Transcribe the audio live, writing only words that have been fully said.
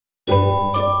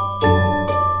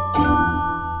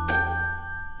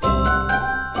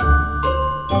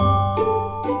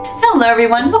Hello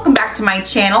everyone, welcome back to my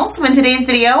channel. So in today's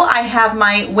video I have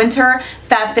my winter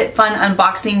FabFitFun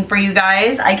unboxing for you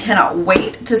guys. I cannot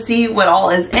wait to see what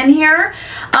all is in here.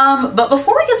 But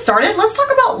before we get started, let's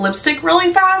talk about lipstick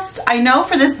really fast. I know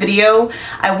for this video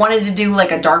I wanted to do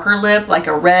like a darker lip, like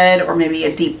a red or maybe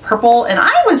a deep purple, and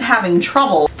I was having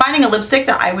trouble finding a lipstick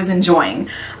that I was enjoying.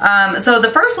 So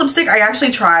the first lipstick I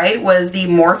actually tried was the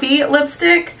Morphe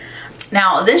lipstick.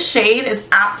 Now this shade is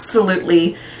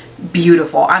absolutely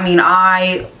beautiful. I mean,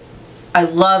 I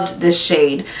loved this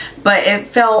shade, but it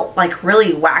felt like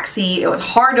really waxy. It was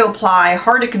hard to apply,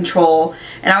 hard to control,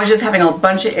 and I was just having a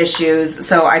bunch of issues,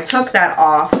 so I took that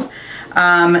off.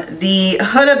 The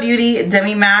Huda Beauty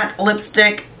Demi Matte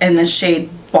lipstick in the shade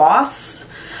Boss.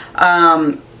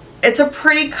 It's a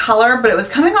pretty color, but it was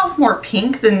coming off more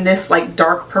pink than this like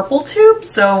dark purple tube,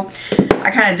 so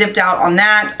I kind of dipped out on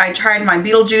that. I tried my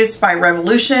Beetlejuice by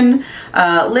Revolution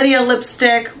Lydia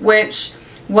lipstick, which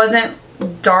wasn't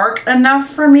dark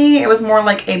enough for me. It was more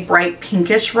like a bright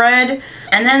pinkish red.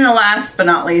 And then the last but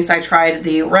not least, I tried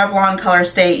the Revlon Color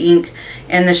Stay ink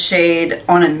in the shade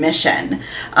On a Mission,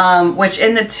 which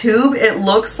in the tube it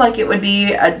looks like it would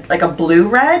be like a blue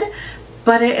red,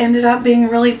 but it ended up being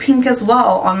really pink as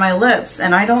well on my lips,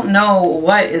 and I don't know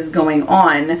what is going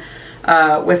on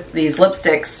with these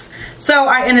lipsticks. So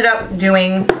I ended up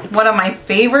doing one of my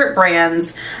favorite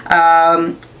brands,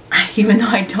 even though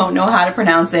I don't know how to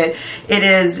pronounce it. It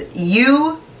is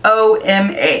UOMA,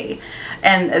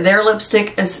 and their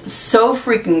lipstick is so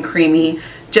freaking creamy.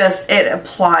 Just, it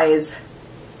applies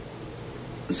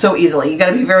so easily. You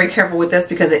gotta be very careful with this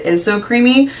because it is so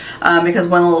creamy, because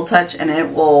one little touch and it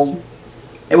will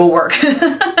work.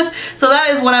 So that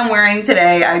is what I'm wearing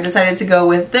today. I decided to go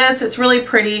with this. It's really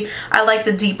pretty. I like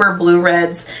the deeper blue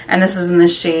reds, and this is in the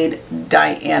shade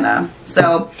Diana.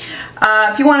 So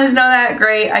if you wanted to know that,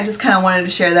 great. I just kind of wanted to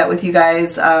share that with you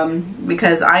guys,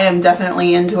 because I am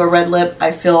definitely into a red lip.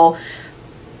 I feel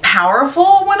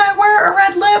powerful when I wear a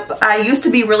red lip. I used to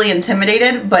be really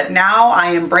intimidated, but now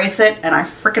I embrace it and I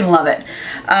freaking love it.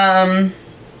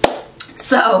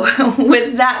 So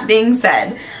with that being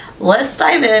said, let's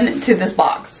dive into this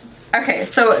box. Okay,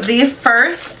 so the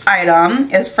first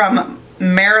item is from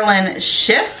Marilyn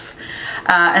Schiff,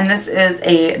 and this is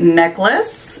a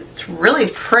necklace. It's really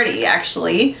pretty,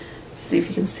 actually. See if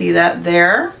you can see that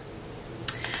there.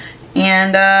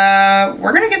 And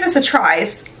we're gonna give this a try.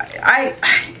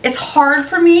 It's hard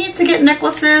for me to get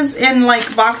necklaces in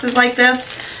like boxes like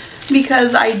this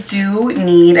because I do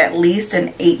need at least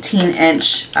an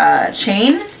 18-inch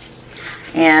chain.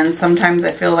 And sometimes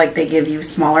I feel like they give you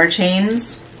smaller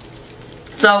chains.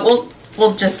 So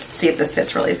we'll just see if this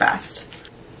fits really fast.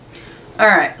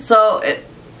 Alright, so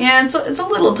it's a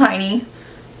little tiny.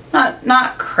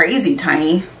 Not crazy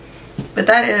tiny. But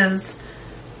that's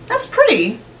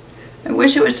pretty. I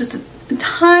wish it was just a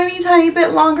tiny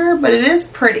bit longer, but it is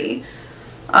pretty.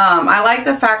 I like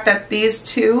the fact that these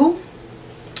two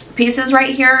pieces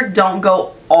right here don't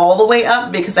go all the way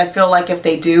up, because I feel like if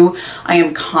they do, I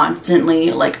am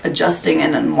constantly like adjusting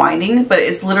and unwinding, but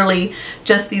it's literally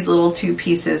just these little two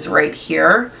pieces right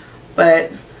here.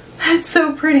 But that's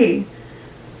so pretty.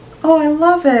 Oh, I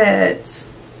love it.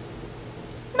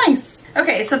 Nice.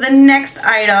 Okay, so the next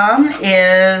item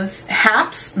is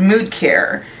Haps Mood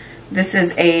Care. This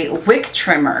is a wick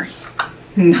trimmer.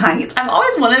 Nice. I've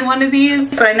always wanted one of these,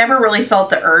 but I never really felt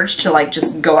the urge to like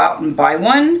just go out and buy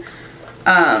one.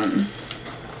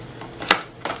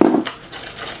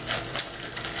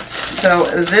 So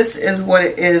this is what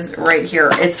it is right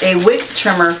here. It's a wick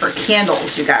trimmer for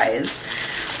candles, you guys.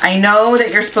 I know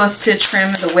that you're supposed to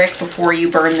trim the wick before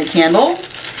you burn the candle,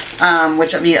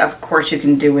 which I mean, of course you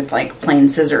can do with like plain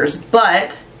scissors,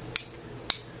 but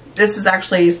this is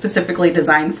actually specifically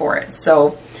designed for it.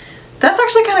 So that's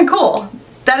actually kind of cool.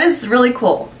 That is really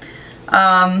cool.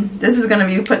 This is going to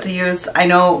be put to use. I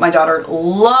know my daughter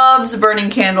loves burning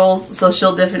candles, so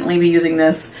she'll definitely be using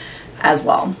this as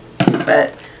well.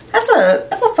 But that's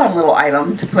a fun little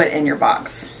item to put in your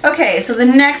box. Okay, so the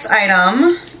next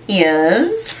item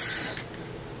is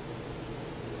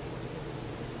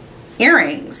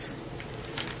earrings.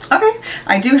 Okay,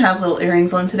 I do have little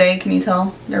earrings on today. Can you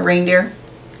tell? They're reindeer.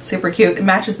 Super cute. It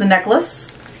matches the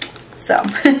necklace. So,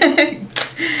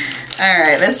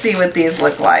 alright, let's see what these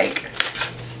look like.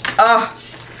 Oh,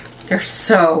 they're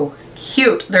so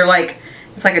cute. They're like,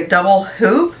 it's like a double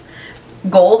hoop.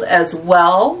 Gold as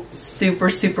well. Super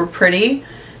pretty.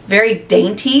 Very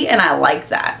dainty, and I like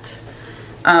that.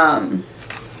 That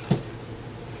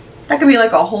could be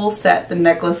like a whole set, the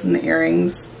necklace and the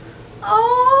earrings.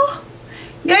 Oh,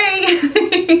 yay!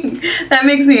 That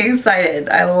makes me excited.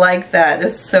 I like that.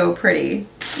 It's so pretty.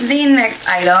 The next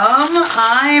item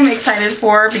I'm excited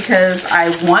for because I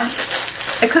want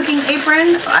a cooking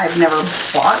apron. I've never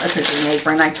bought a cooking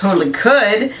apron. I totally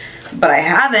could, but I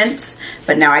haven't.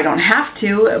 But now I don't have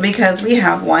to because we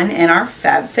have one in our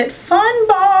FabFitFun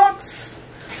box.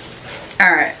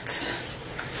 Alright.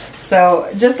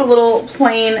 So just a little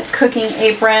plain cooking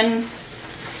apron.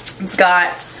 It's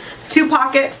got 2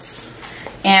 pockets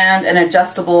and an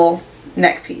adjustable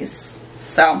neck piece.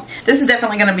 So this is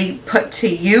definitely going to be put to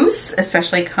use,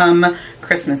 especially come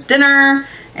Christmas dinner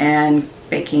and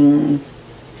baking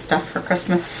stuff for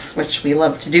Christmas, which we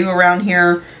love to do around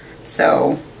here.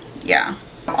 So yeah,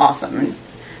 awesome.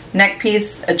 Neck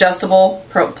piece, adjustable.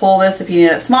 Pull this if you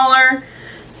need it smaller.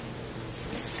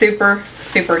 Super,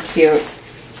 super cute.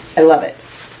 I love it.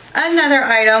 Another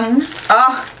item.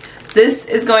 Oh, this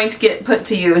is going to get put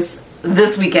to use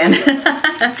this weekend.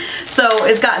 So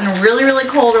it's gotten really, really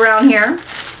cold around here.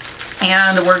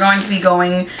 And we're going to be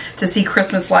going to see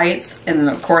Christmas lights. And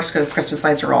of course, because Christmas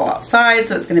lights are all outside,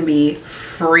 so it's going to be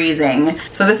freezing.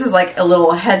 So this is like a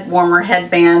little head warmer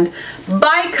headband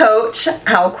by Coach.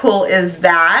 How cool is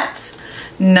that?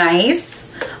 Nice.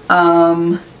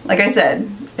 Like I said,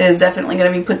 it is definitely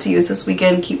going to be put to use this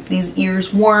weekend. Keep these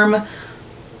ears warm.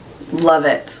 Love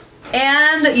it.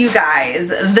 And you guys,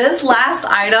 this last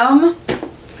item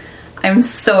I'm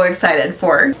so excited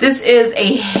for. This is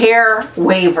a hair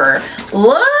waver.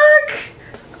 Look!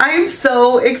 I'm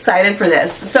so excited for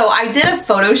this. So I did a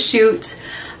photo shoot,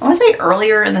 I want to say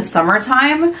earlier in the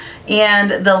summertime,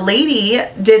 and the lady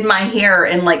did my hair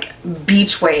in like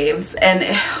beach waves, and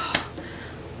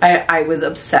I was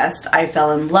obsessed. I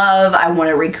fell in love. I want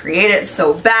to recreate it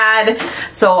so bad.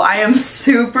 So I am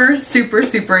super, super,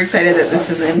 super excited that this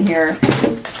is in here.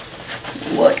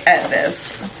 Look at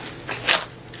this.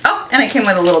 Oh, and it came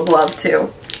with a little glove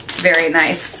too. Very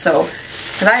nice. So,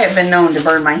 because I have been known to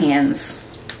burn my hands.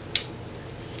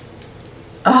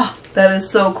 Oh, that is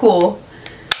so cool.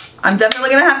 I'm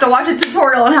definitely going to have to watch a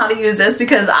tutorial on how to use this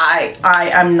because I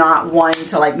am not one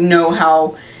to like know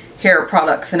how hair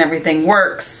products and everything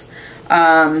works.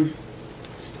 But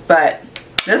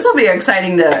this will be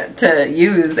exciting to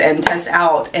use and test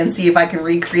out and see if I can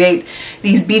recreate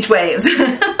these beach waves.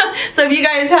 So if you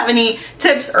guys have any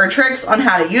tips or tricks on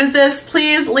how to use this,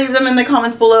 please leave them in the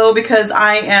comments below because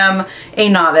I am a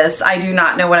novice. I do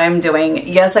not know what I'm doing.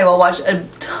 Yes, I will watch a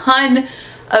ton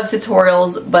of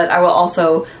tutorials, but I will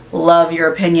also love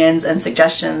your opinions and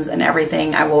suggestions and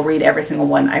everything. I will read every single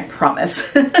one, I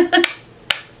promise.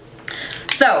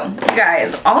 So, you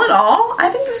guys, all in all, I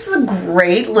think this is a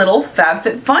great little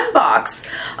FabFitFun box.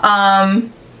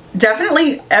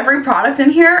 Definitely every product in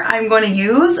here I'm going to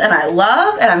use and I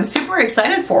love and I'm super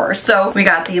excited for. So, we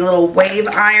got the little wave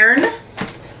iron.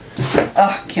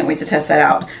 Oh, can't wait to test that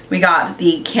out. We got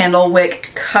the candle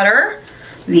wick cutter,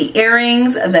 the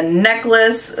earrings, the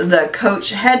necklace, the Coach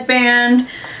headband,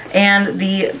 and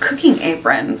the cooking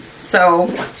apron.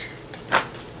 So,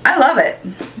 I love it.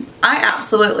 I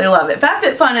absolutely love it.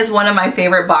 FabFitFun is one of my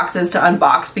favorite boxes to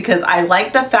unbox because I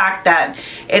like the fact that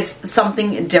it's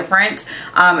something different.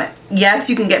 Yes,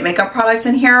 you can get makeup products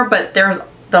in here, but there's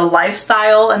the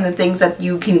lifestyle and the things that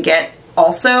you can get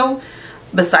also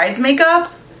besides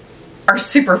makeup are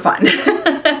super fun.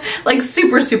 Like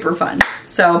super, super fun.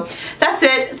 So that's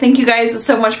it. Thank you guys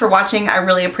so much for watching. I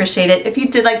really appreciate it. If you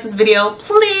did like this video,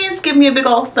 please give me a big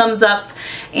old thumbs up.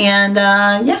 And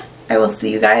yeah. I will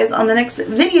see you guys on the next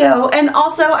video. And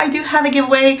also, I do have a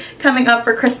giveaway coming up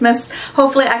for Christmas.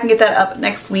 Hopefully, I can get that up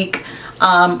next week.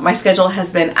 My schedule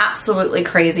has been absolutely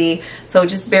crazy, so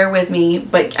just bear with me.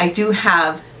 But I do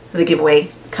have the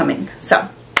giveaway coming. So,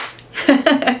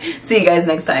 see you guys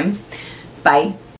next time. Bye.